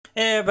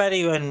Hey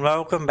everybody, and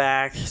welcome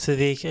back to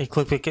the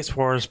Ecliptic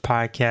Explorers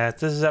podcast.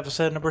 This is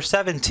episode number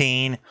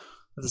 17,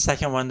 the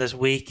second one this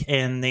week,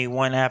 and the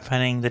one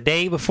happening the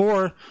day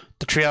before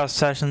the Treehouse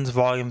Sessions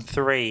Volume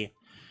 3.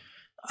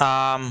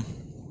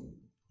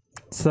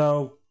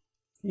 So,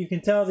 you can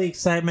tell the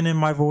excitement in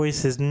my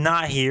voice is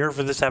not here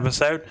for this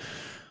episode,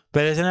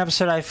 but it's an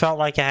episode I felt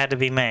like it had to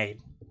be made.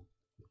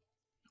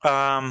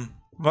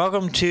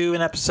 Welcome to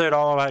an episode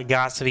all about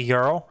Gossipy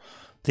Girl,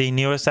 the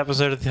newest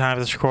episode at the time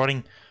of this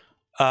recording.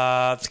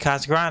 The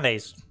Casa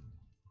Grandes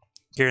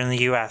here in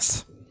the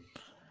U.S.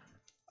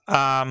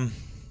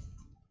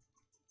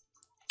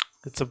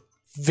 It's a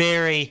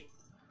very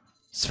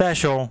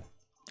special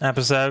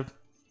episode,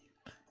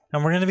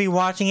 and we're going to be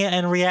watching it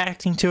and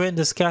reacting to it and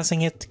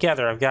discussing it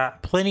together. I've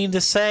got plenty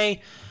to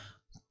say,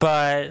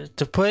 but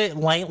to put it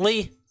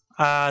lightly,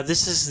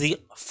 this is the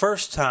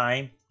first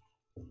time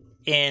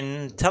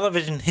in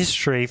television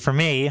history for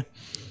me,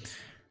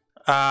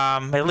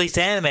 at least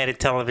animated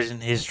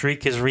television history,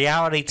 because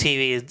reality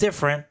TV is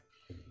different.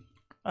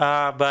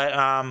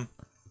 But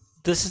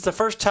this is the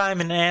first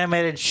time in an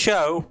animated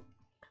show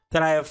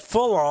that I have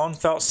full-on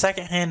felt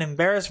secondhand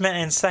embarrassment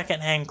and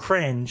secondhand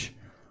cringe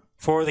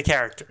for the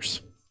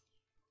characters.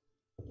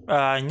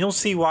 And you'll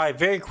see why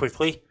very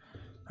quickly.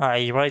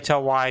 You might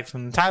tell why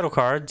from the title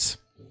cards.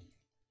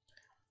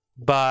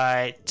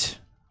 But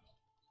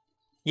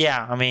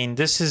yeah, I mean,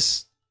 this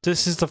is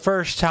the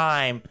first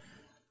time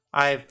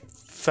I've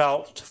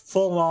felt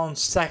full-on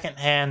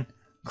second-hand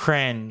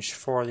cringe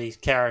for these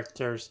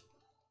characters,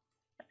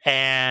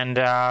 and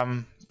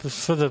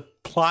for the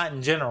plot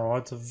in general.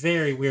 It's a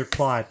very weird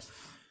plot,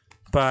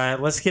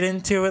 but let's get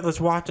into it.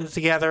 Let's watch it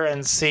together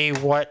and see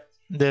what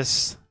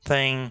this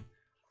thing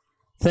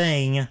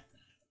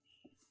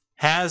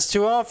has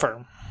to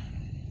offer.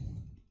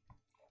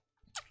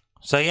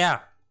 So yeah,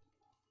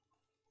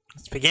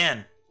 let's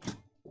begin.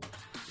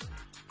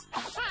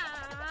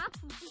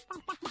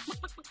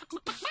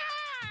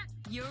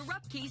 You're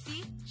up,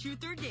 Casey.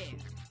 Truth or dare?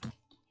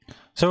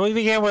 So we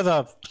begin with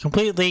a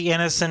completely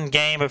innocent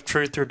game of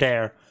Truth or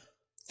Dare.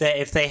 That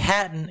if they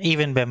hadn't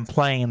even been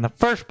playing in the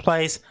first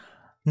place,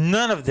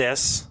 none of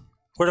this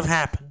would have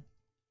happened.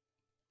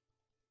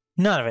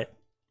 None of it.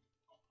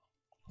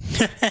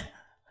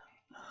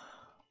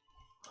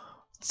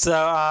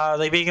 So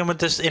they begin with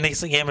this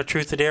innocent game of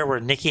Truth or Dare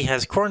where Nikki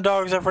has corn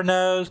dogs up her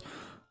nose.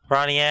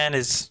 Ronnie Ann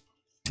has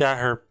got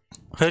her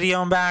hoodie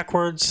on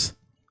backwards.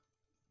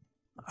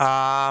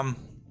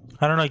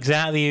 I don't know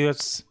exactly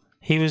what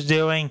he was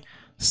doing.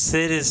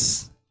 Sid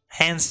is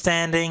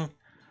handstanding.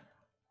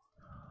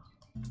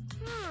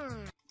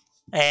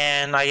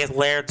 And I guess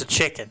Laird's a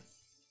chicken.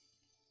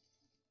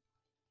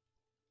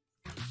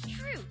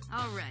 True.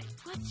 All right.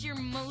 What's your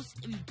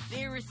most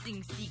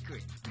embarrassing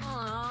secret?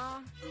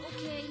 Aw,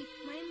 okay.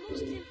 My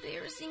most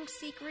embarrassing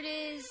secret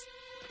is...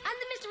 I'm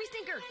the mystery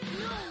stinker!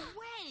 No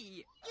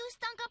way! You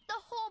stunk up the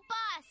whole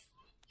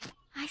bus!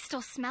 I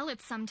still smell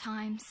it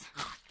sometimes.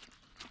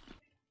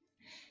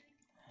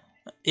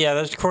 Yeah,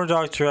 those corn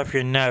dogs are up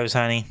your nose,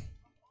 honey.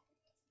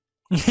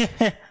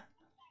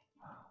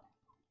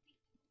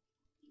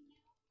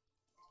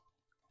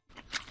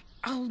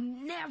 I'll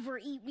never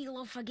eat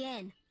meatloaf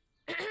again.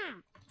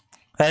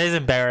 That is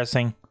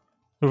embarrassing.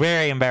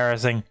 Very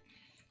embarrassing.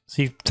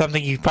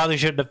 Something you probably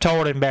shouldn't have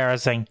told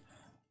embarrassing.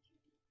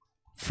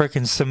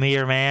 Frickin'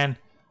 Samir, man.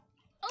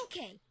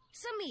 Okay,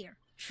 Samir,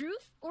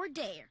 truth or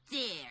dare?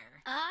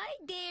 Dare. I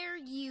dare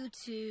you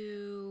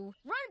to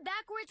run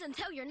backwards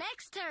until your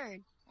next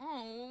turn.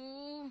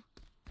 Oh.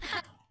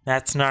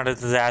 That's not a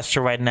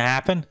disaster waiting to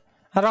happen.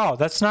 At all.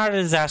 That's not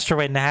a disaster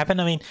waiting to happen.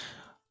 I mean...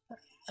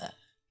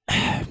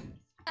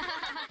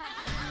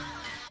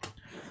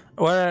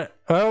 What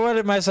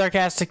did my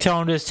sarcastic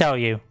tone just tell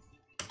you?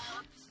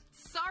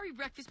 Sorry,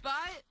 breakfast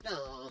bot.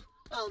 No,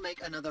 I'll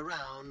make another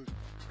round.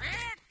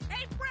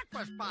 Hey,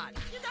 breakfast bot,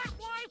 you got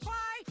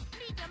Wi-Fi?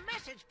 Need to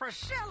message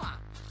Priscilla.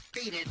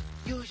 Beat it.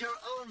 Use your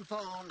own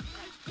phone.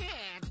 I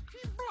can't.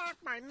 She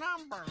blocked my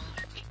number.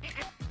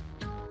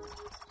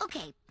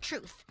 Okay,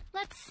 truth.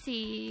 Let's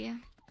see.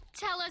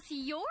 Tell us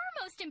your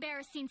most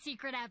embarrassing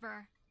secret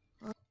ever.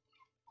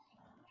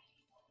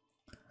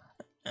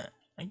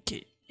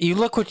 You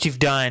look what you've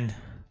done.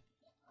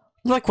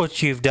 Look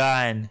what you've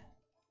done.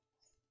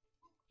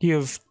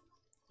 You've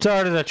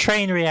started a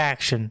train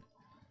reaction.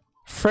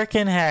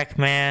 Frickin' heck,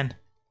 man.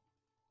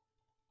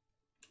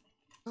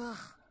 Ugh,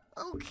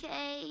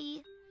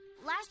 okay.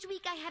 Last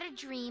week I had a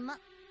dream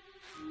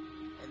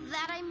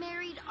that I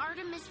married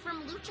Artemis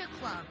from Lucha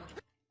Club.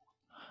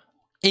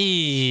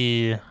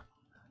 Eee.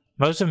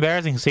 Most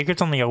embarrassing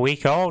secret's only a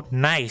week old?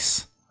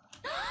 Nice.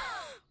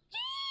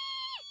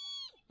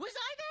 Was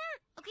I there?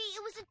 Okay,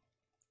 it was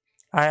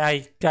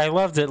a... I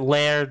love that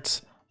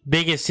Laird's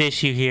biggest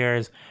issue here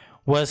is,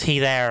 was he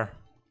there?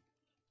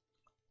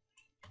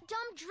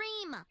 dumb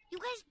dream. You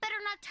guys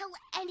better not tell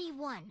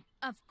anyone.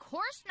 Of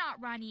course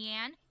not, Ronnie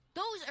Ann.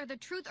 Those are the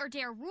truth or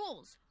dare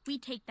rules. We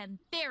take them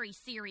very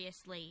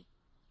seriously.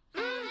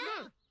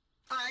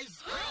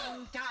 Ice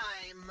cream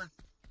time.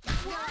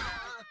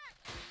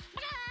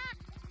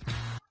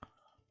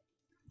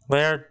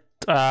 There,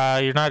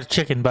 you're not a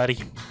chicken, buddy.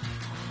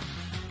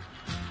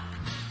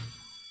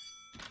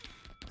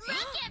 Look,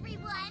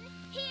 everyone!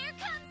 Here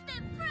comes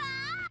the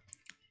prom!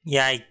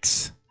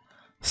 Yikes.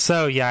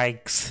 So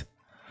yikes.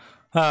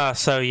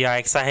 So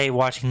yikes. I hate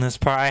watching this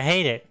part. I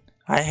hate it.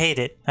 I hate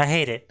it. I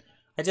hate it.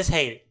 I just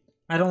hate it.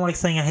 I don't like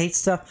saying I hate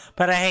stuff,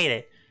 but I hate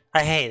it.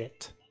 I hate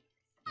it.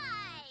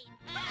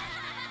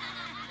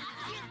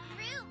 Your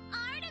true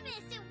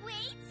Artemis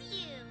awaits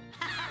you!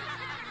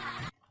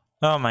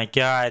 Oh my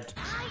god.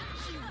 Hi,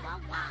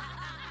 Chihuahua.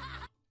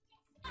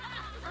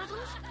 Are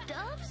those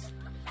doves?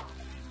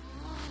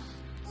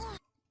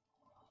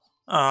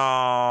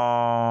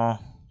 Oh.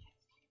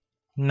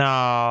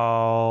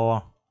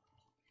 No.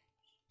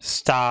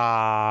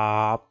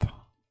 Stop.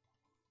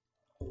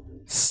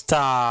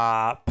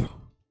 Stop.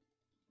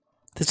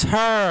 This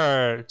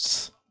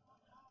hurts.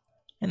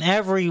 In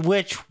every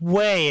which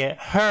way it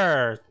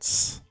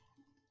hurts.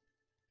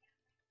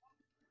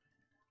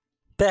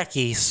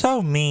 Becky,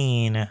 so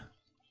mean.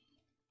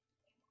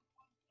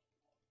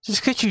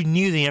 Just because you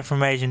knew the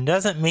information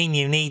doesn't mean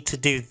you need to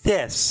do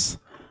this.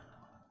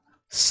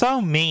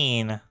 So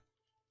mean.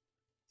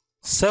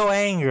 So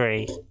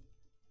angry.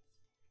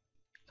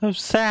 So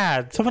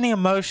sad. So many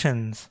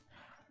emotions.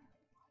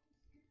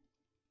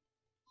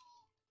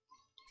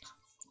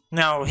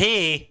 No,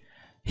 he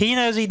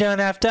knows he done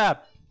effed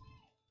up.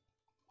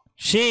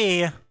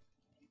 She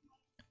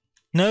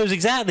knows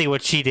exactly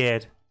what she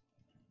did.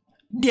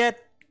 Yet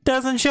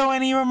doesn't show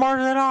any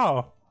remorse at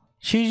all.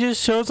 She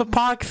just shows a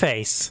pog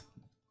face.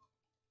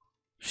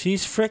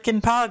 She's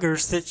frickin'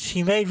 poggers that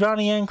she made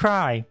Ronnie Ann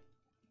cry.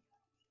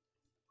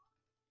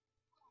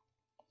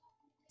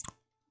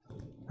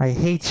 I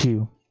hate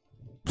you.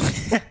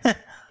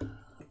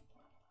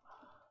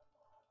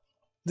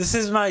 This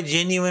is my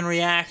genuine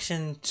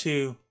reaction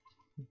to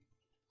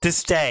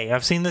this day.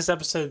 I've seen this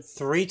episode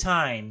 3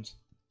 times.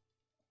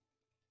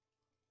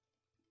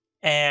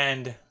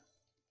 And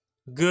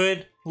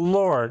good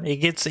lord, it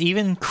gets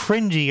even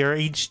cringier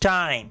each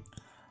time.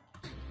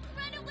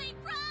 Runaway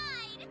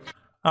bride!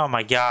 Oh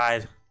my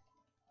god.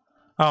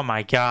 Oh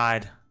my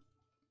god.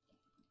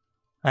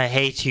 I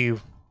hate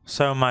you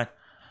so much.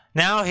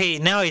 Now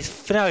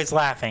he's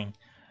laughing.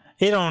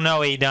 He don't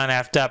know he done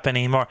effed up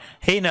anymore.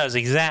 He knows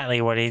exactly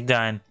what he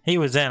done. He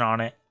was in on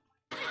it.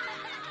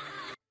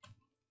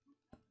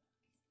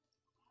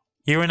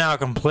 You are now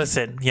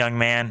complicit, young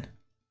man.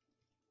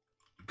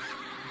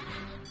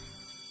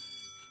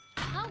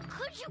 How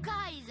could you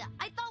guys?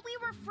 I thought we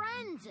were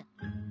friends.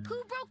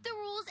 Who broke the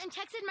rules and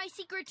texted my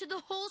secret to the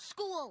whole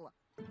school?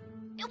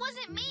 It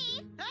wasn't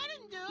me. I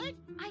didn't do it.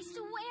 I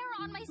swear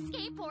on my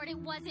skateboard it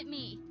wasn't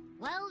me.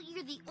 Well,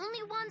 you're the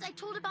only ones I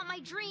told about my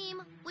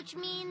dream, which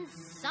means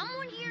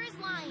someone here is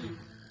lying.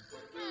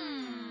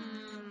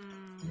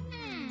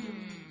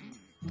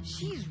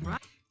 She's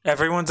right.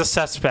 Everyone's a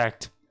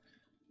suspect.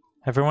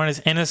 Everyone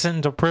is innocent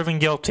until proven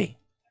guilty.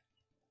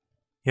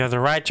 You have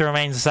the right to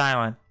remain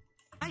silent.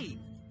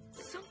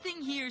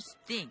 Something here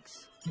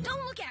stinks.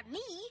 Don't look at me.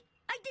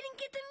 I didn't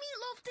get the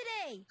meatloaf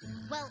today.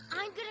 Well,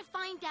 I'm gonna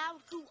find out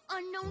who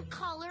Unknown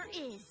Caller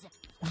is.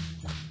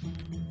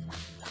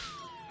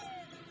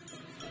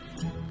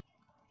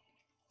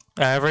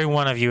 Every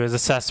one of you is a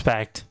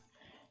suspect.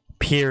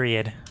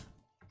 Period.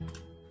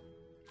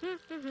 Where's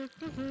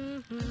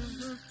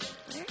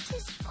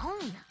his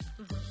phone?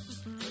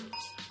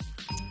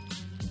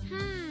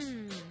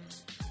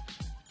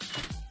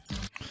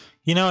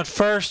 You know, at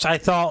first I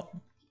thought,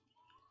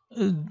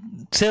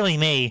 silly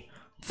me,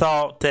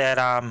 thought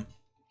that,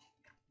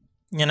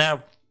 you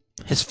know,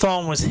 his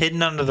phone was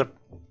hidden under the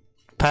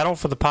pedal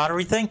for the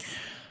pottery thing.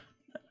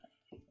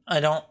 I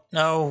don't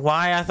know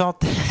why I thought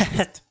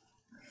that.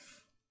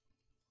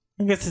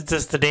 I guess it's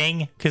just a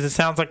ding, because it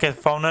sounds like a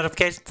phone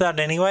notification sound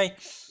anyway.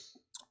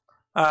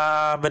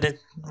 But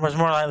it was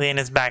more likely in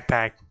his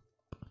backpack.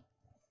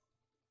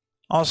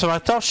 Also, I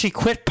thought she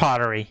quit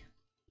pottery.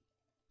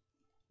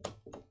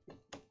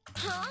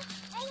 Huh?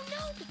 Oh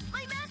no!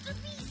 My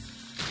masterpiece!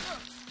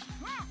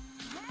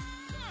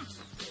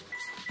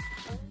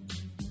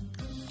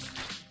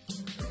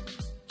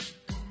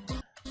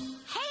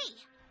 Hey!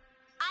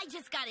 I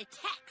just got a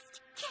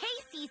text.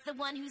 Casey's the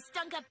one who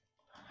stunk up.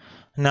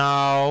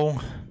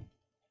 No.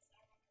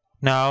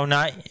 No,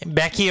 not...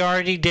 Becky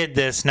already did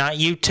this, not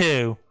you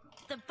too.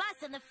 The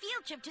bus and the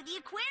field trip to the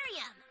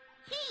aquarium.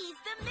 He's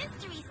the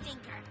mystery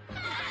stinker.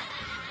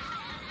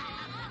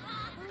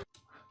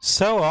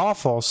 So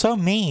awful, so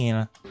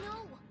mean.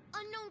 No,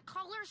 Unknown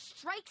Caller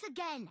strikes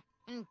again.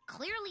 And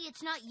clearly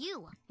it's not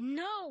you.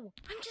 No,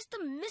 I'm just a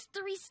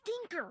mystery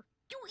stinker.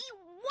 You eat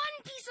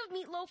one piece of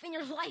meatloaf and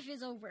your life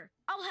is over.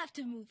 I'll have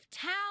to move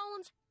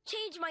towns,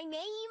 change my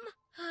name.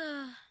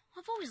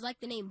 I've always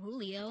liked the name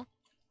Julio.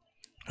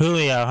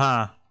 Julio,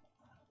 huh?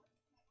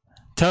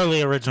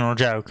 Totally original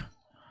joke.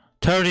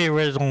 Totally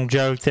original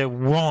joke that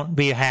won't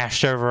be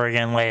hashed over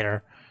again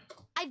later.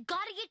 I've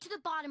got to get to the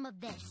bottom of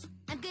this.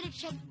 I'm gonna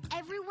check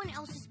everyone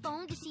else's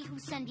phone to see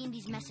who's sending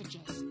these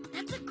messages.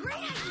 That's a great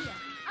idea.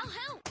 I'll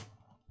help.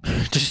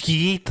 Just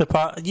yeet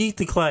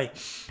the clay.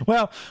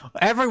 Well,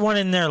 everyone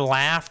in there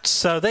laughed,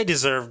 so they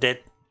deserved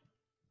it.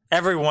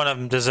 Every one of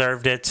them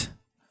deserved it.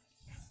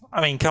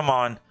 I mean, come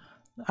on.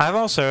 I've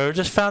also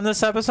just found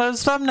this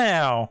episode's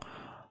thumbnail.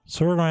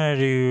 So we're going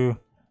to do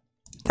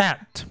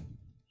that.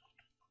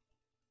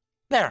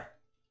 There.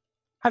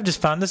 I've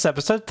just found this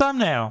episode's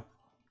thumbnail.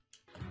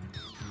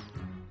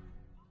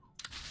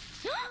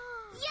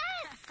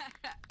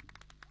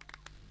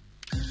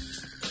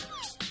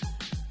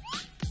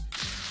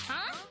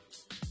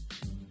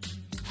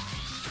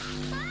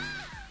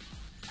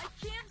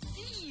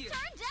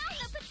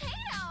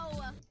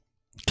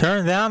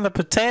 Turn down the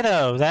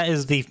potato. That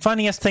is the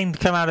funniest thing to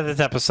come out of this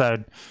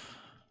episode.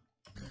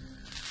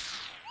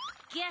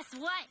 Guess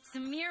what?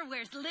 Samir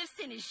wears lifts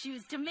in his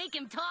shoes to make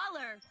him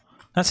taller.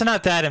 That's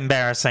not that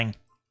embarrassing.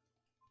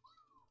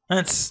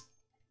 That's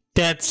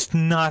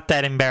not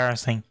that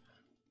embarrassing.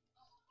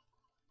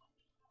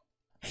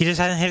 He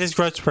just hasn't hit his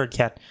growth spurt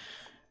yet.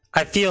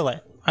 I feel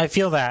it. I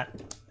feel that.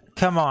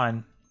 Come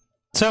on.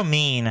 So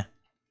mean.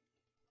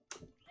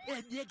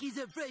 And Nicky's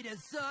afraid of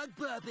sock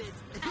puppets.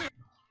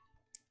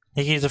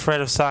 Nicky's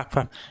afraid of sock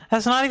puppets.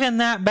 That's not even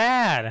that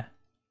bad.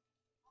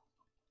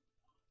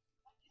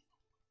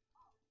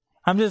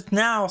 I'm just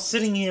now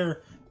sitting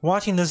here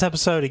watching this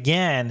episode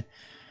again,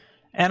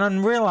 and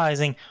I'm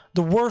realizing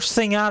the worst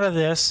thing out of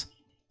this,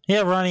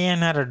 yeah, Ronnie Ann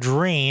had a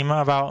dream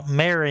about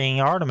marrying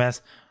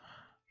Artemis.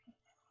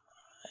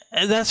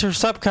 That's her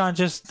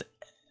subconscious.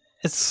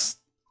 It's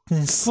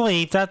in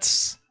sleep.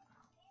 I've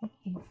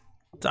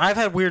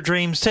had weird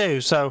dreams too,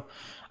 so,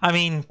 I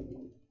mean,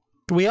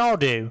 we all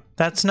do.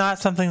 That's not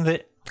something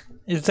that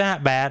is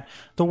that bad.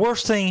 The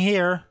worst thing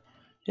here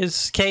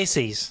is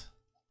Casey's.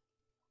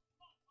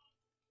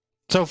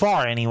 So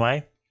far,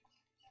 anyway.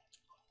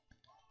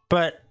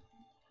 But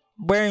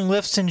wearing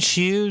lifts and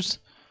shoes,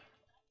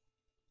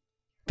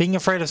 being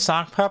afraid of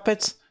sock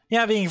puppets.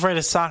 Yeah, being afraid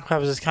of sock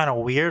puppets is kind of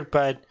weird,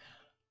 but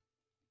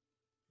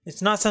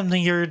it's not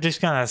something you're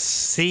just gonna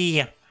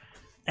see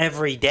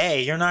every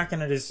day. You're not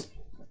gonna just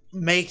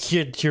make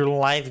your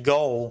life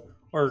goal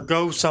or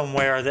go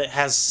somewhere that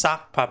has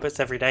sock puppets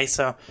every day.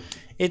 So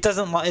it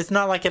doesn't. It's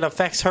not like it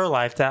affects her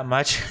life that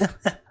much.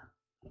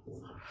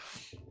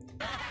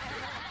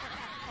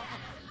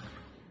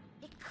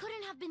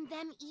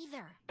 Them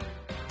either.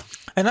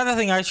 Another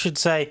thing I should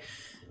say,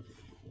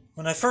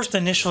 when I first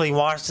initially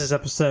watched this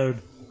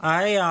episode,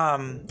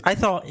 I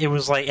thought it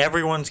was like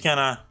everyone is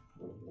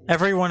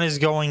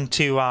going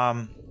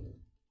to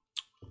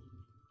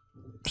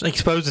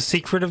expose a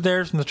secret of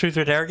theirs from the Truth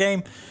or Dare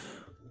game,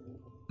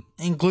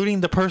 including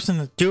the person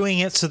that's doing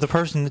it, so the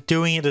person that's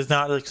doing it does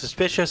not look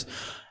suspicious.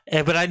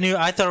 But I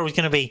thought it was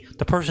going to be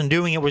the person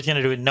doing it was going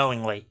to do it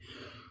knowingly,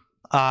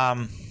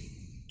 or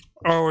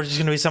was just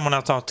going to be someone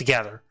else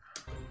altogether.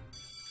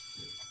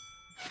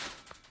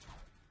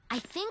 I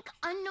think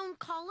unknown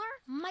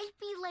caller might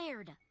be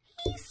Laird.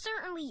 He's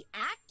certainly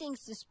acting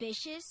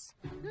suspicious.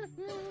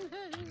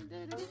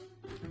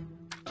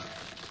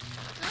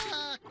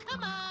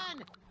 Come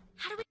on!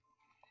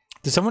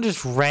 Did someone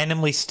just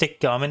randomly stick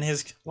gum in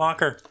his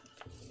locker?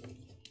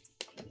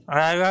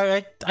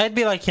 I'd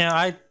be like,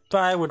 I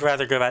would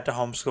rather go back to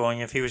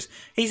homeschooling if he's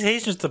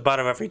just the butt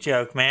of every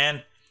joke,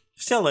 man.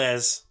 Still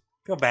is.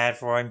 Feel bad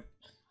for him.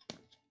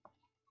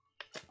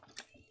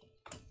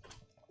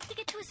 To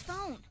get to his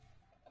phone.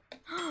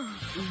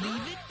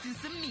 Leave it to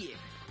Samir.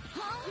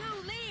 You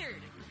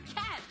Laird!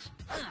 Catch!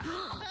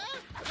 Oh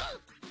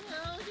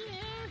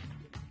dear.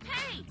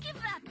 Hey, give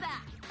that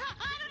back!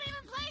 I don't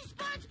even play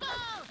sports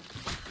ball!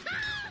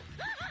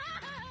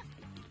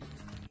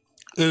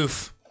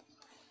 Oof.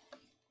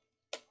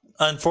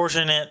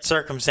 Unfortunate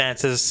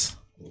circumstances.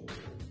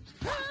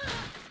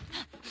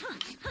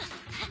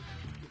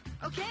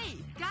 Okay,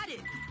 got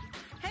it.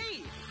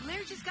 Hey,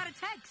 Laird just got a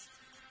text.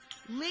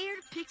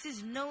 Laird picks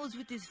his nose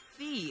with his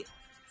feet.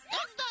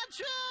 It's not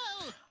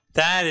true!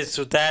 That is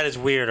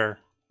weirder.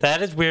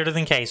 That is weirder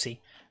than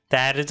Casey.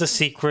 That is a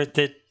secret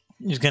that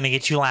is going to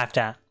get you laughed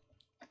at.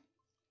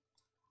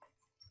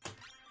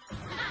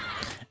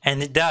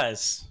 And it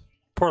does.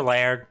 Poor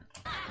Laird.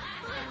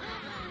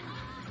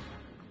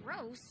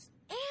 Gross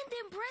and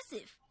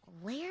impressive.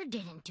 Laird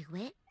didn't do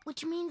it,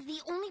 which means the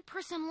only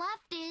person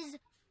left is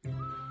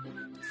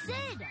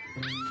Sid.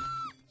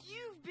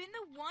 You've been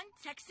the one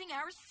texting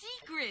our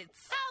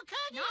secrets. How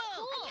could you?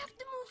 I have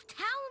to move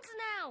towns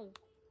now.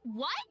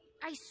 What?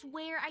 I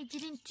swear I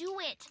didn't do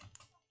it.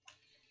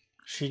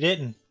 She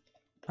didn't.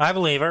 I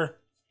believe her.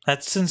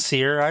 That's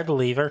sincere. I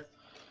believe her.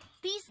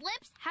 These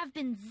lips have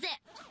been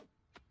zipped.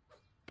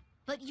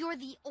 But you're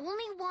the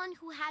only one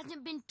who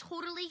hasn't been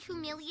totally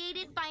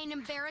humiliated by an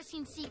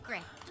embarrassing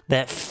secret.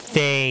 That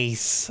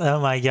face.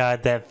 Oh my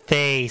god, that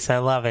face. I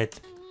love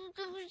it.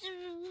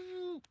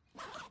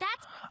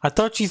 That's I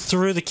thought you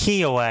threw the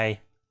key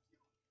away.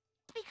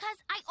 because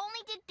I only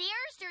did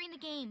dares during the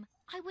game.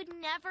 I would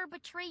never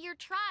betray your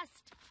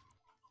trust.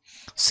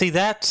 See,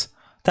 that's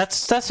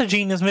a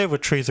genius move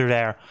with Truth or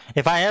Dare.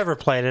 If I ever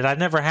played it, I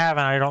never have,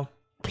 and I don't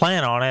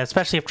plan on it,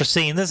 especially after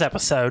seeing this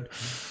episode.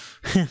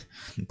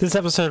 This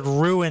episode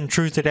ruined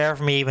Truth or Dare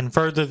for me even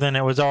further than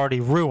it was already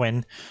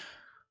ruined.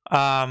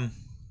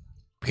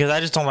 Because I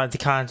just don't like the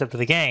concept of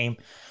the game.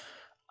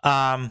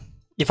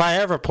 If I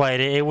ever played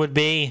it, it would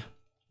be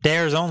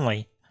Dares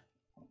only.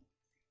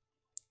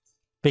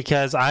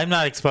 Because I'm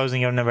not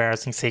exposing an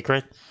embarrassing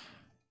secret.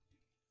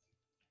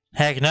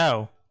 Heck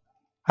no.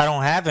 I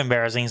don't have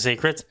embarrassing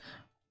secrets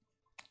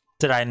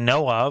that I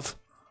know of.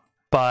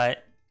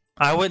 But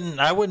I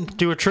wouldn't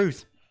do a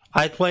truth.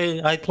 I'd play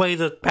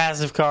the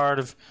passive card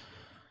of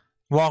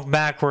walk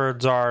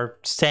backwards or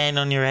stand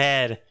on your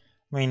head.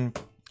 I mean,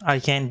 I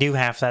can't do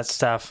half that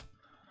stuff.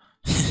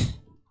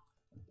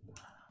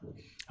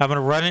 I'm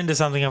gonna run into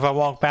something if I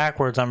walk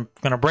backwards. I'm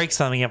gonna break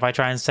something if I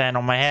try and stand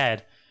on my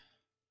head.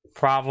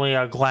 Probably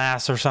a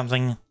glass or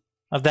something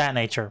of that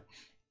nature.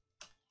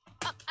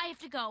 I have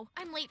to go.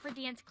 I'm late for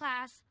dance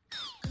class.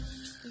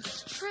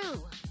 It's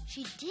true.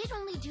 She did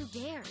only do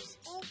dares.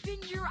 Open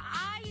your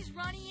eyes,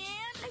 Ronnie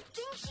Ann. I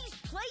think she's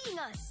playing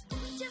us.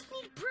 We just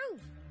need proof.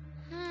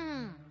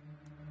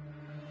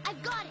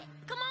 I've got it.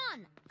 Come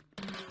on.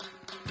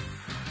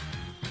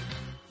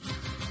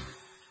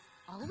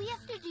 All we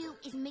have to do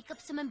is make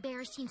up some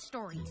embarrassing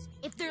stories.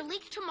 If they're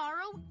leaked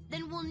tomorrow,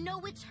 then we'll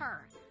know it's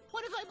her.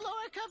 What if I blow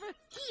our cover?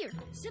 Here,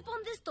 sip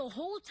on this the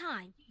whole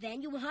time.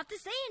 Then you won't have to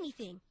say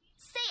anything.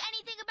 Say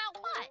anything about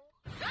what?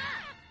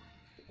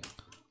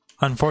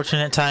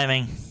 Unfortunate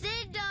timing.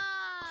 Sid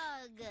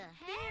Dog!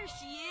 There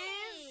she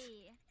is.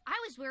 Hey, I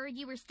was worried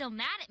you were still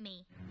mad at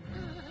me.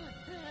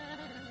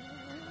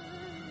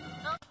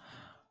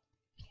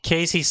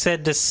 Casey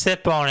said to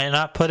sip on it,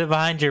 not put it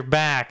behind your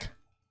back.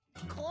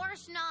 Of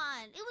course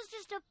not. It was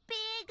just a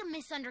big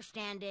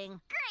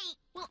misunderstanding. Great.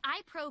 Well,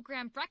 I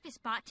programmed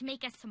BreakfastBot to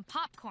make us some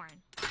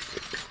popcorn.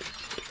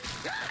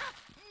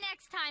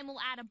 Next time we'll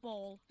add a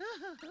bowl.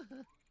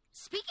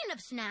 Speaking of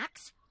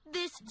snacks,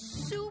 this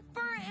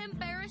super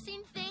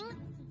embarrassing thing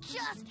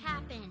just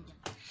happened.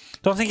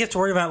 Don't think you have to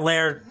worry about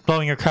Laird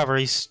blowing your cover.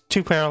 He's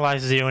too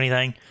paralyzed to do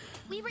anything.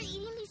 We were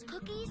eating these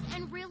cookies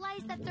and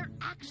realized that they're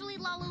actually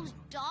Lalo's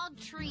dog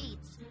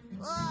treats.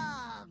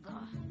 Ugh.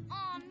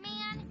 Aw,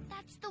 man,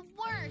 that's the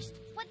worst.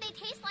 What'd they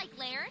taste like,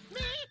 Laird?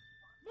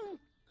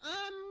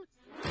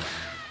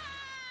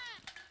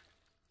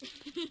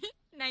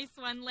 Nice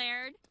one,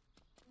 Laird.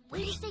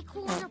 Way to stay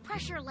cool under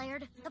pressure,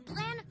 Laird. The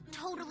plan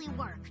totally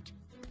worked.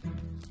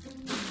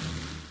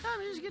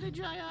 I'm just gonna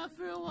dry off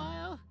for a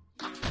while.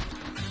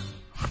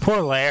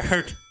 Poor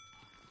Laird.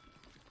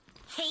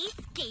 Hey,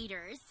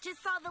 skaters.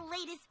 Just saw the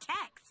latest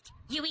text.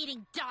 You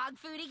eating dog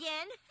food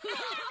again?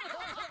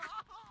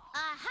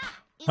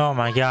 Aha! It Oh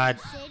my was God.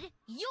 Sid,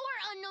 your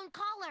unknown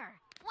caller.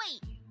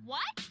 Wait,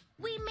 what?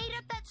 We made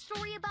up that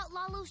story about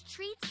Lalo's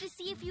treats to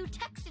see if you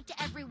texted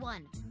to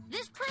everyone.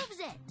 This proves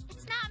it.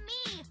 It's not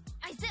me.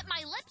 I zip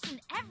my lips and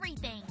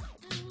everything.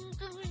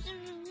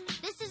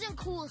 This isn't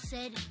cool,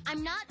 Sid.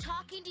 I'm not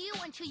talking to you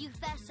until you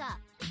fess up.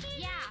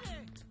 Yeah.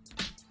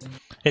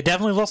 It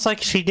definitely looks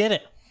like she did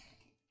it.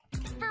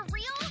 For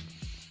real?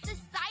 The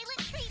silent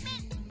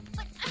treatment?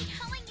 But I'm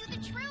telling you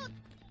the truth.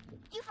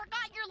 You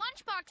forgot your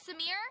lunchbox,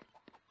 Samir.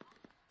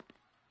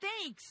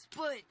 Thanks,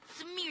 but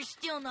Samir's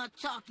still not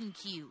talking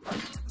to you.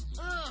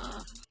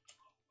 Ugh.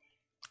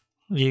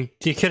 You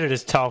could have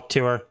just talked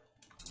to her.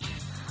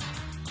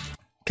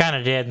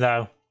 Kinda did,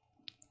 though.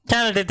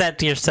 Kinda did that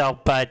to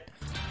yourself, bud.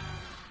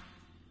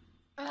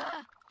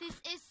 This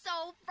is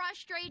so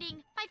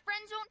frustrating. My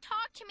friends won't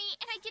talk to me,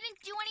 and I didn't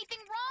do anything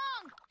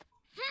wrong.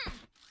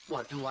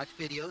 Want to watch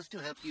videos to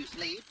help you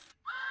sleep?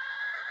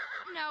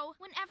 No,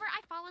 whenever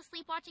I fall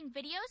asleep watching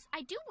videos,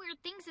 I do weird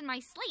things in my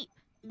sleep.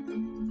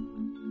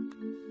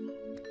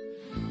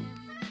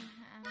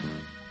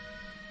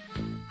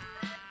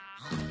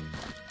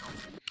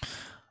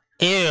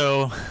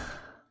 Ew.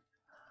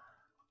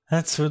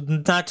 That's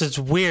not just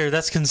weird,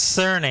 that's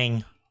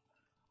concerning.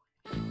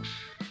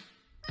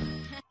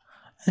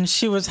 And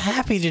she was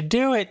happy to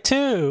do it,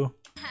 too.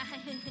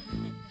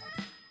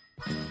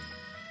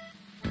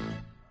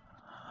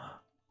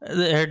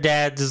 Her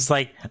dad is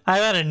like,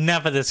 I've had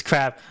enough of this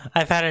crap.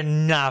 I've had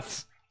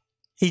enough.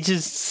 He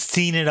just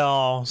seen it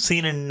all.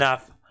 Seen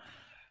enough.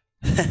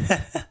 Wait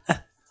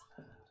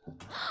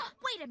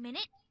a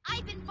minute.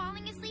 I've been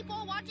falling asleep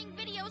while watching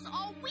videos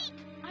all week.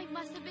 I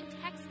must have been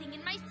texting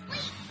in my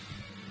sleep.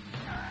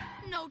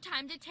 No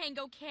time to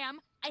tango,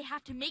 Cam. I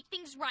have to make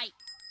things right.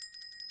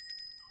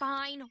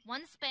 Fine,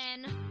 one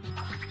spin.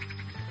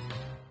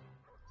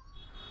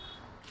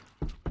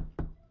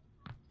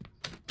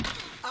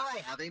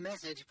 I have a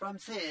message from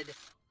Sid.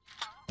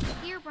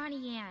 Dear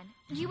Ronnie Ann,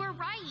 you were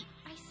right.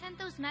 I sent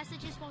those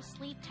messages while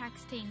sleep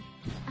texting.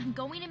 I'm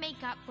going to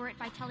make up for it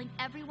by telling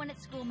everyone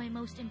at school my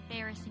most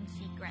embarrassing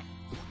secret.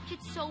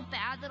 It's so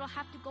bad that I'll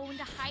have to go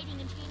into hiding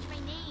and change my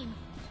name.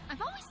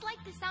 I've always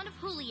liked the sound of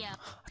Julio.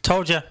 I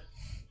told you.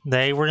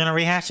 They were gonna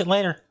rehash it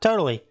later.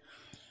 Totally.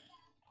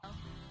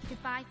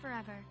 Goodbye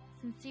forever.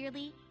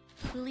 Sincerely,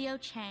 Julio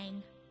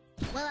Chang.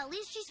 Well, at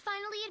least she's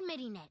finally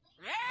admitting it.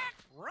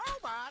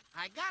 Robot,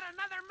 I got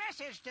another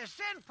message to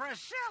send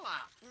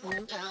Priscilla.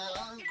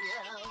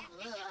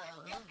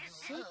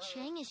 Sid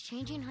Chang is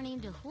changing her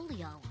name to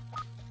Julio.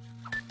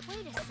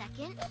 Wait a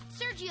second.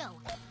 Sergio,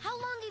 how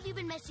long have you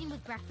been messing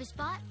with Breakfast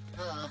Bot?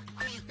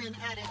 He's been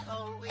at it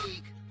all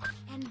week.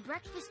 And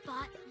Breakfast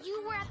Bot,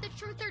 you were at the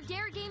Truth or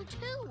Dare game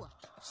too.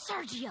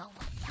 Sergio,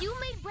 you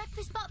made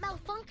Breakfast Bot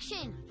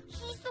malfunction.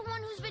 He's the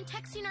one who's been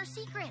texting our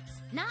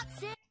secrets, not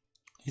Sid.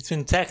 He's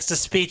been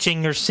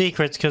text-to-speeching your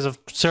secrets because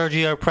of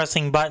Sergio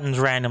pressing buttons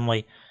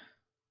randomly.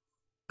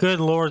 Good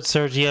Lord,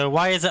 Sergio,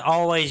 why is it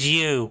always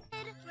you?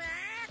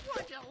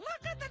 Would you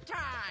look at the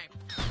time?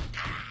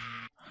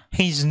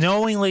 He's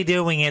knowingly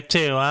doing it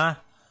too, huh?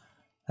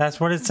 That's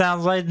what it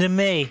sounds like to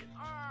me.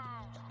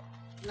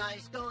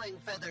 Nice going,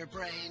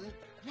 Featherbrain.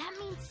 That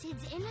means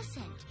Sid's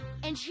innocent,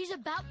 and she's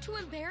about to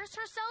embarrass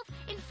herself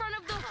in front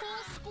of the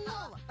whole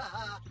school.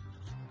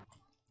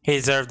 He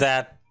deserved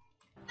that.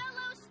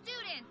 Fellow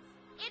students,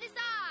 it is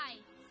I,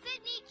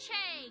 Sydney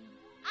Chang.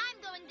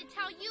 I'm going to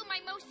tell you my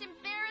most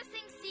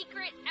embarrassing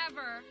secret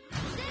ever.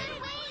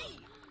 Sid, wait!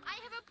 I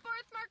have a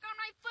birthmark on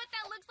my foot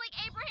that looks like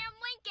Abraham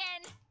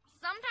Lincoln.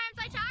 Sometimes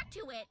I talk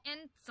to it,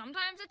 and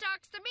sometimes it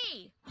talks to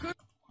me.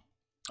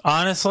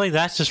 Honestly,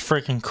 that's just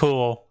freaking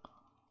cool.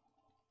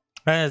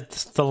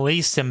 That's the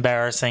least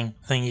embarrassing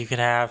thing you could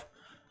have.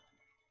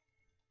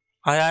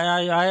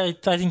 I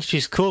think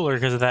she's cooler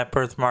because of that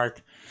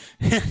birthmark.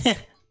 Good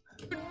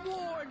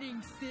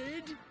morning,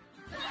 Sid.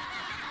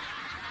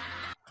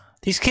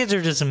 These kids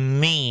are just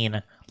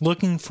mean,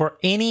 looking for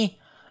any...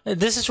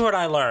 This is what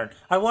I learned.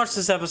 I watched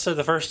this episode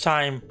the first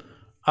time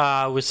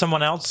with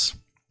someone else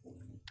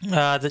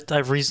that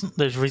I've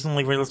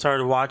recently really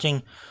started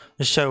watching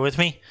the show with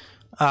me.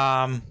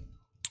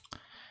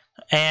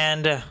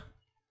 And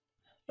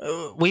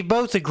we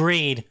both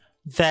agreed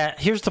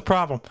that here's the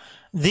problem.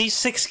 These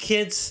 6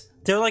 kids,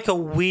 they're like a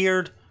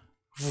weird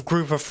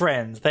group of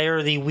friends. They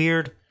are the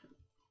weird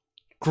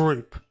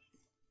group.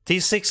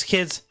 These 6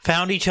 kids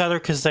found each other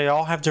because they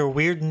all have their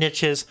weird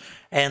niches,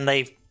 and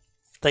they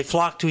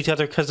flock to each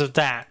other because of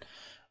that.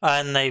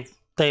 And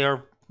they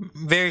are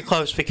very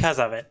close because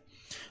of it.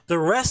 The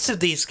rest of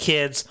these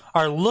kids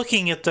are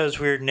looking at those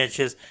weird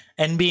niches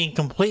and being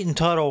complete and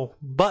total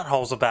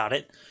buttholes about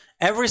it.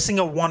 Every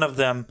single one of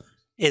them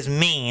is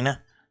mean,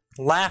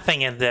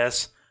 laughing at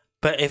this,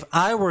 but if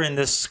I were in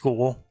this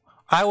school,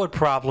 I wouldn't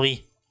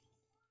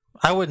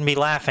be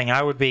laughing.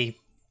 I would be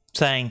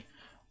saying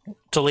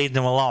to leave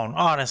them alone,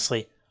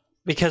 honestly,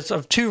 because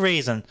of 2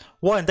 reasons.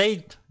 One,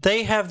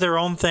 they have their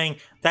own thing.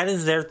 That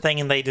is their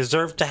thing, and they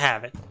deserve to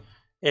have it.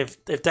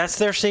 If that's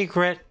their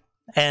secret,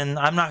 and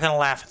I'm not going to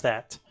laugh at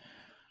that.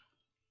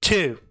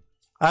 2,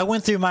 I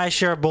went through my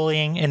share of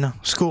bullying in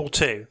school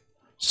too.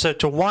 So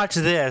to watch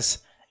this,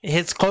 it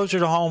hits closer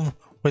to home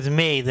with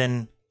me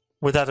than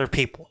with other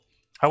people.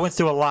 I went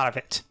through a lot of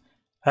it.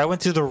 I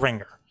went through the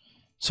ringer.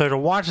 So to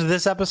watch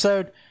this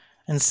episode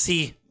and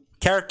see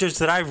characters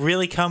that I've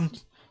really come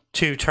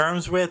to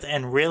terms with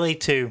and really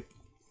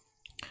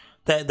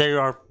that they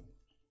are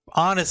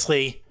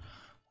honestly,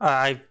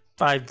 I've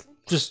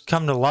just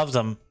come to love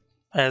them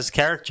as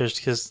characters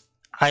because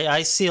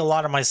I see a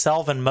lot of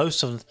myself in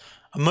most of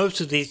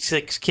these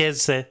 6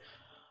 kids that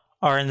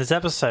are in this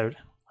episode,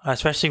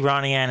 especially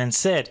Ronnie Ann and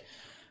Sid.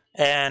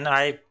 And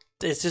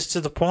it's just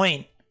to the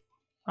point.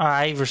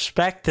 I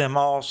respect them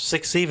all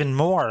 6 even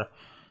more.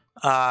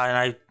 And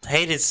I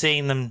hated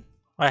seeing them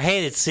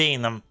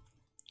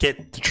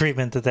get the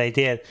treatment that they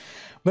did.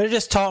 But it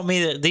just taught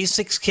me that these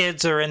 6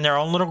 kids are in their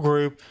own little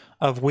group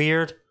of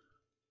weird,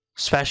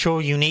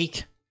 special,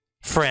 unique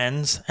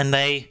friends, and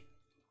they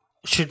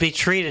should be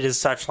treated as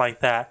such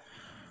like that.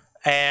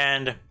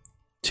 And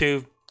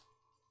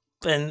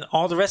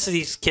all the rest of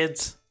these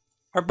kids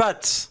are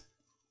butts.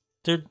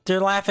 They're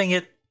laughing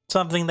at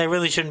something they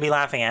really shouldn't be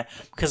laughing at,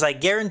 because I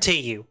guarantee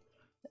you,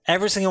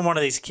 every single one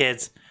of these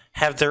kids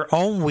have their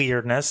own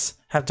weirdness,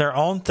 have their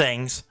own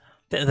things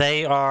that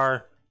they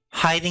are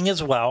hiding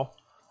as well,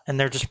 and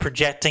they're just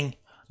projecting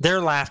their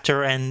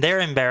laughter and their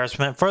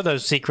embarrassment for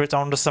those secrets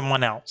onto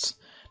someone else,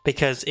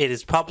 because it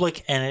is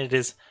public and it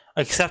is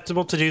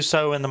acceptable to do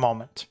so in the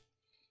moment.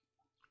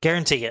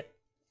 Guarantee it.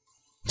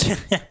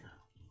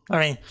 I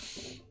mean,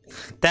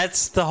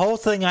 that's the whole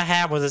thing I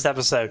have with this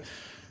episode.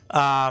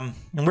 And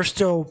we're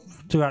still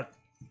about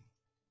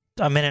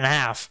a minute and a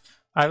half.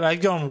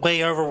 I've gone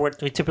way over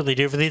what we typically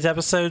do for these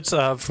episodes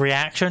of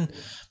reaction,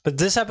 but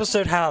this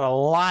episode had a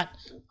lot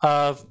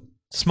of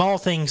small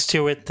things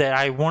to it that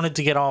I wanted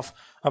to get off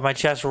of my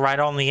chest right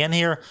on the end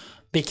here,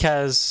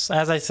 because,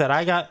 as I said,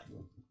 I got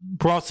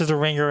brought through the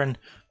ringer in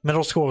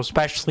middle school,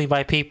 especially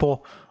by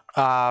people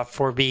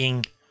for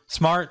being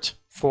smart,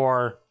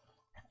 for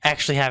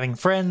actually having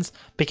friends,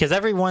 because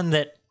everyone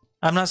that,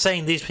 I'm not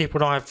saying these people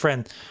don't have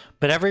friends,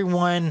 but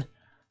everyone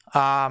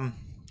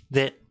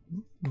that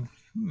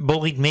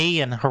bullied me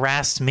and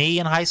harassed me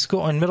in high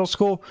school and middle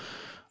school,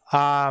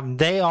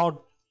 they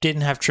all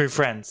didn't have true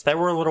friends. They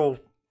were a little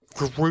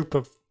group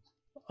of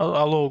a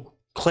little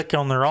clique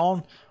on their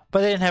own,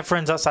 but they didn't have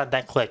friends outside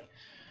that clique.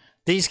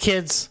 These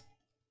kids,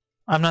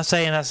 I'm not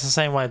saying that's the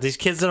same way. These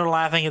kids that are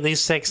laughing at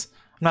these 6,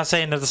 I'm not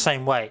saying they're the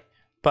same way,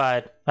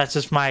 but that's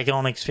just my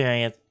own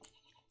experience.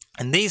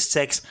 And these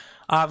 6,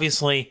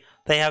 obviously,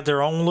 they have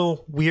their own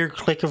little weird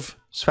clique of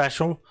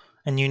special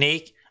and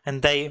unique,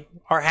 and they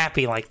are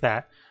happy like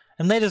that.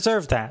 And they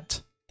deserve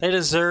that. They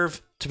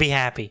deserve to be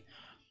happy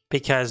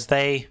because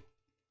they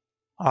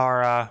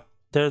are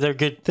they're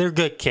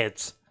good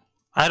kids.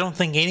 I don't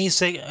think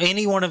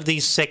any one of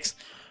these 6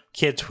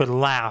 kids would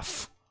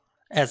laugh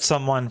at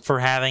someone for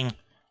having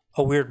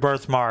a weird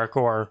birthmark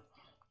or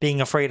being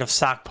afraid of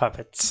sock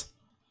puppets.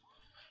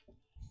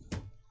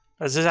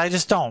 I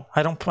just don't.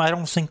 I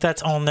don't think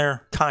that's on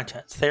their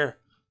conscience.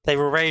 They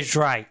were raised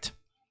right.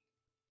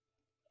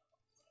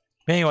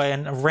 Anyway,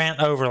 and rant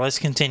over. Let's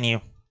continue.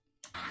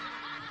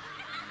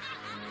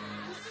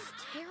 This is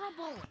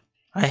terrible.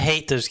 I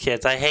hate those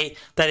kids. I hate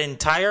that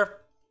entire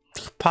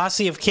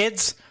posse of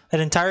kids,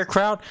 that entire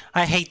crowd.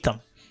 I hate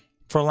them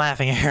for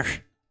laughing at her.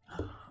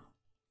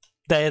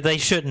 They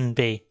shouldn't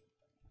be.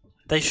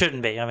 They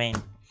shouldn't be. I mean,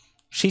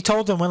 she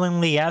told them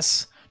willingly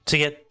yes to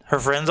get her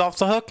friends off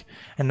the hook,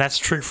 and that's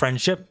true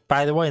friendship.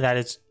 By the way, that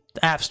is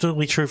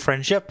absolutely true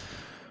friendship.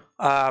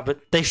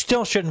 But they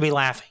still shouldn't be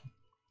laughing.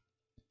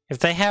 If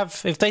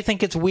they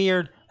think it's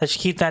weird, they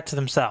should keep that to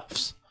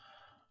themselves,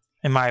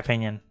 in my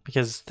opinion,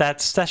 because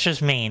that's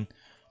just mean.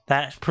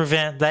 That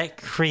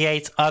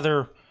creates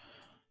other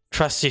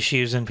trust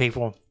issues in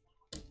people,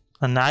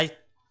 and I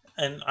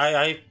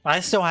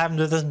still have them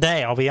to this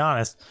day. I'll be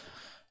honest.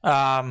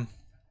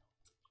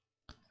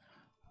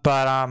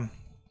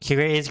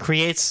 It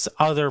creates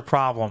other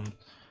problems,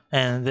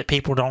 and that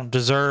people don't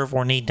deserve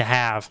or need to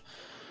have,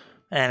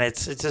 and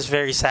it's just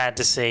very sad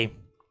to see.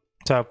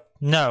 So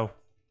no,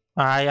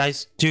 I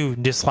do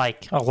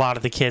dislike a lot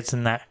of the kids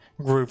in that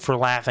group for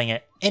laughing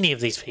at any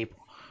of these people.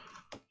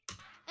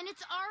 And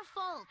it's our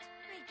fault.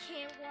 I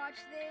can't watch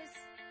this.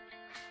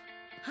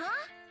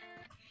 Huh?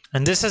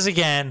 And this is,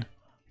 again,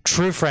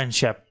 true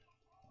friendship.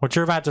 What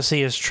you're about to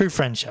see is true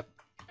friendship.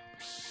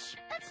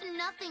 That's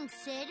nothing,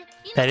 Sid.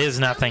 You That know is what's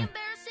nothing. really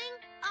embarrassing?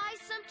 I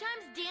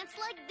sometimes dance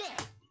like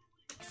this.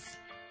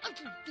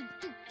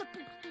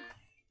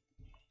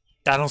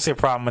 I don't see a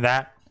problem with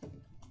that.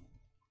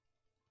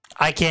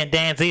 I can't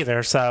dance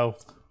either, so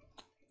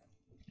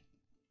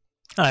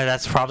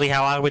that's probably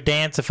how I would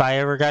dance if I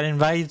ever got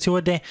invited to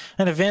an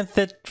event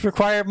that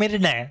required me to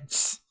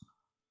dance.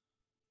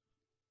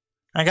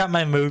 I got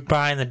my mood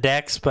behind the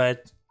decks,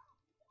 but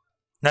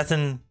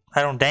nothing.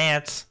 I don't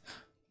dance.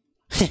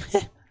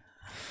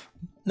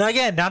 No,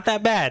 again, not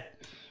that bad.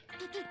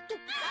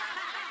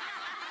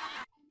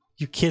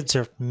 You kids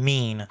are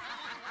mean.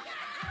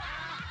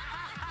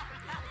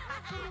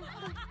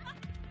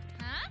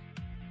 Huh?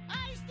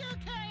 I still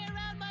carry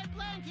around my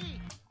blankie.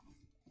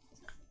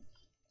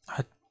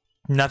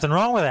 Nothing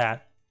wrong with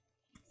that.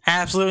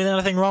 Absolutely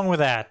nothing wrong with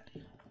that.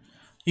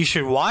 You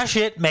should wash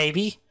it,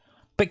 maybe,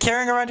 but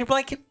carrying around your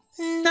blanket,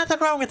 nothing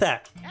wrong with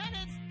that. And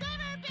it's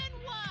never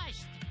been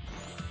washed.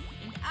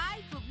 And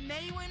I put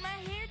mayo in my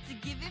hair to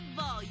give it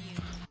volume.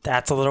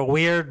 That's a little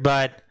weird,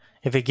 but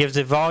if it gives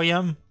it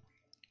volume,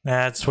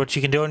 that's what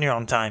you can do in your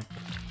own time.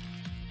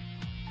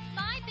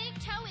 My big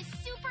toe is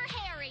super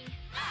hairy.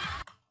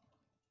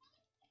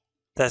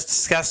 That's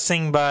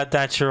disgusting, but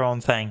that's your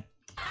own thing.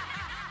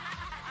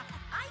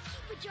 I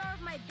keep a jar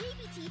of my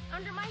baby teeth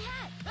under my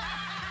hat.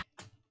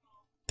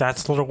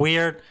 That's a little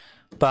weird,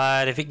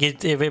 but if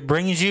it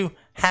brings you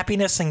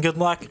happiness and good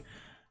luck,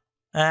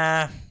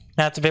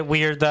 that's a bit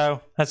weird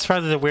though. That's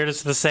probably the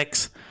weirdest of the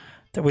 6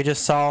 that we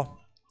just saw,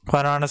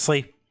 quite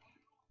honestly.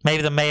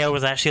 Maybe the mayo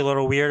was actually a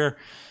little weirder,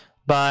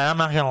 but I'm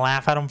not gonna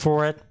laugh at him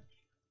for it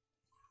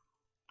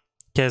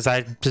because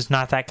I'm just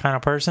not that kind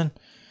of person.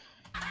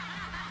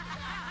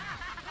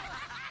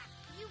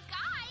 You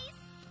guys,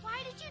 why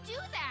did you do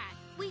that?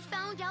 We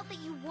found out that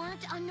you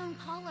weren't unknown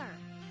caller.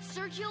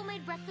 Sergio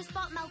made Breakfast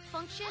Spot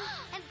malfunction,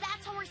 and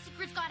that's how our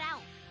secrets got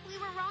out. We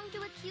were wrong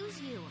to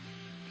accuse you.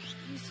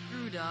 You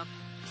screwed up.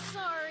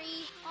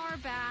 Sorry. Our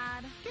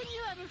bad. Can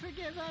you ever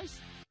forgive us?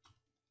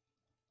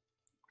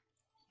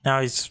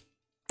 Now he's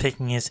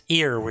picking his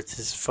ear with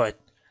his foot.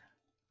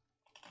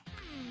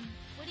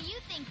 What do you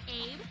think,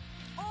 Abe?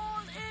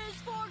 All is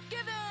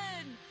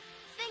forgiven!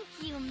 Thank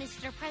you,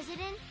 Mr.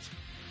 President.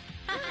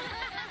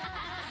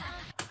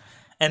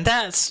 And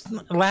that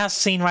last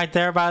scene right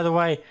there, by the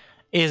way,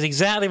 is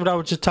exactly what I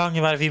was just talking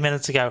about a few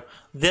minutes ago.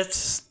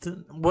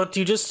 What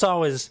you just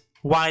saw is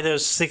why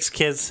those 6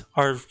 kids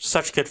are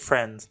such good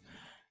friends.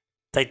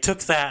 They took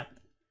that,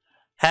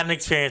 had an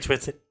experience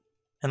with it,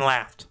 and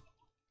laughed.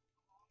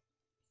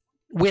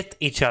 With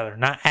each other,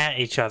 not at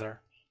each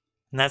other.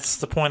 And that's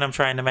the point I'm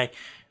trying to make.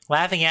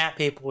 Laughing at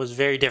people is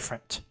very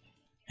different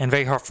and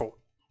very hurtful,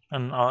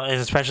 and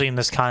especially in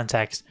this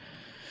context.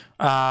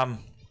 But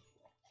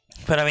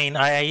I mean,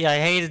 I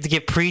hated to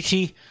get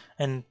preachy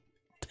and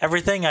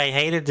everything. I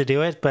hated to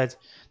do it, but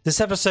this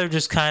episode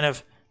just kind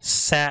of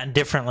sat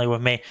differently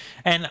with me.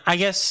 And I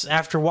guess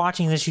after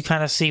watching this, you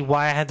kind of see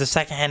why I had the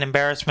secondhand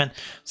embarrassment,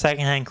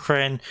 secondhand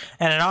cringe.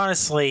 And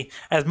honestly,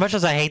 as much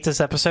as I hate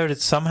this episode,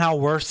 it's somehow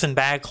worse than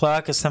Bad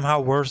Cluck. It's somehow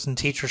worse than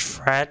Teacher's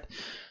Fret.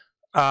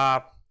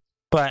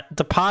 But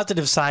the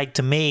positive side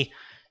to me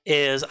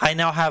is I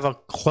now have a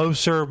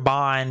closer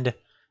bond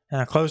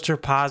and a closer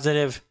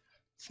positive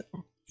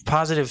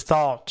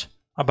thought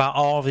about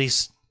all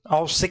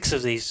 6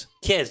 of these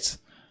kids,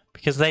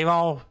 because they've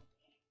all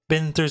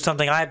been through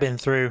something I've been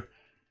through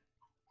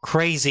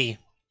crazy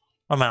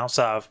amounts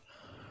of,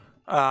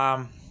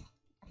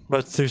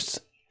 both through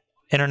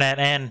internet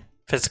and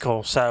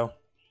physical,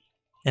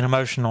 and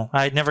emotional.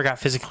 I never got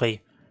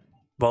physically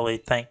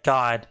bullied, thank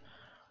God.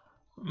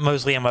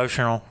 Mostly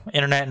emotional,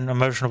 internet and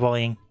emotional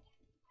bullying.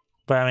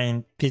 But I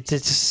mean, it's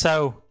just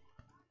so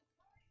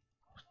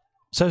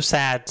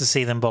sad to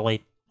see them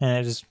bullied, and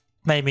it just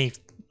made me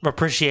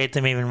appreciate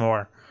them even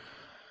more.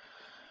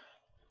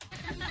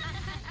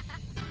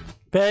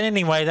 But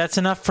anyway, that's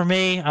enough for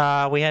me.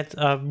 We had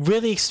a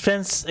really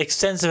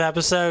extensive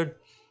episode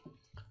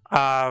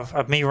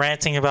of me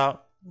ranting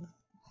about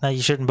that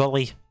you shouldn't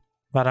bully.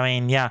 But I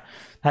mean, yeah,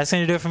 that's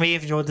going to do it for me.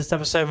 If you enjoyed this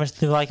episode,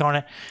 leave a like on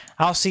it.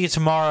 I'll see you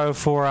tomorrow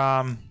for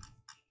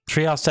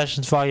Treehouse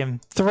Sessions Volume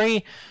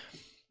 3.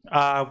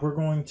 We're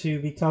going to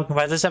be talking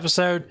about this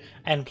episode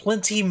and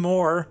plenty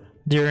more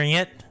during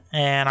it.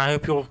 And I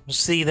hope you'll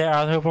see there.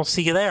 I hope we'll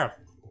see you there.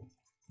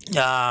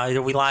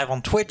 It'll be live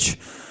on Twitch.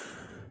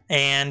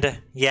 And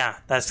yeah,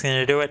 that's going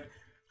to do it.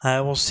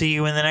 We'll see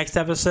you in the next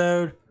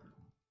episode.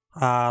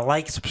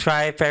 Like,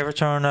 subscribe, favorite,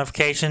 turn on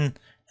notification.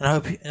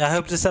 And I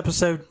hope this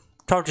episode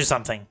taught you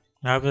something.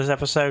 I hope this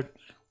episode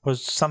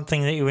was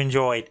something that you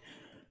enjoyed,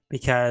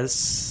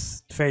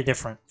 because it's very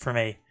different for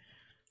me.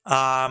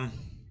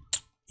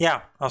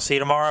 Yeah, I'll see you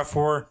tomorrow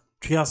for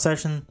Treehouse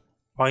Session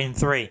Volume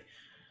 3.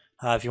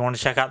 If you want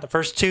to check out the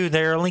first 2,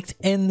 they're linked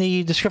in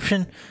the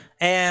description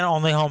and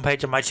on the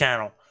homepage of my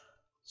channel.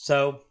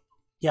 So,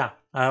 yeah,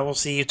 I will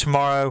see you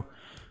tomorrow.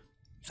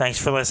 Thanks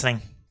for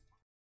listening.